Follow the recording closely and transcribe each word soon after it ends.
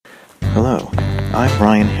Hello, I'm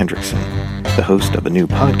Brian Hendrickson, the host of a new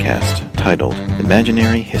podcast titled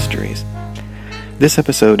Imaginary Histories. This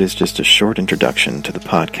episode is just a short introduction to the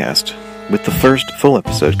podcast, with the first full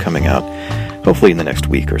episode coming out hopefully in the next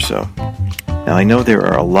week or so. Now, I know there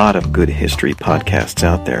are a lot of good history podcasts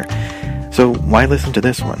out there, so why listen to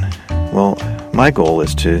this one? Well, my goal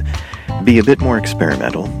is to be a bit more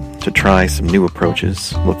experimental, to try some new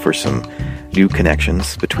approaches, look for some new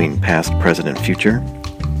connections between past, present, and future,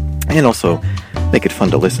 and also make it fun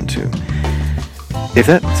to listen to. If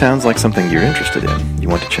that sounds like something you're interested in, you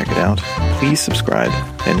want to check it out, please subscribe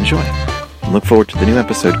and enjoy. Look forward to the new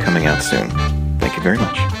episode coming out soon. Thank you very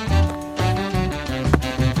much.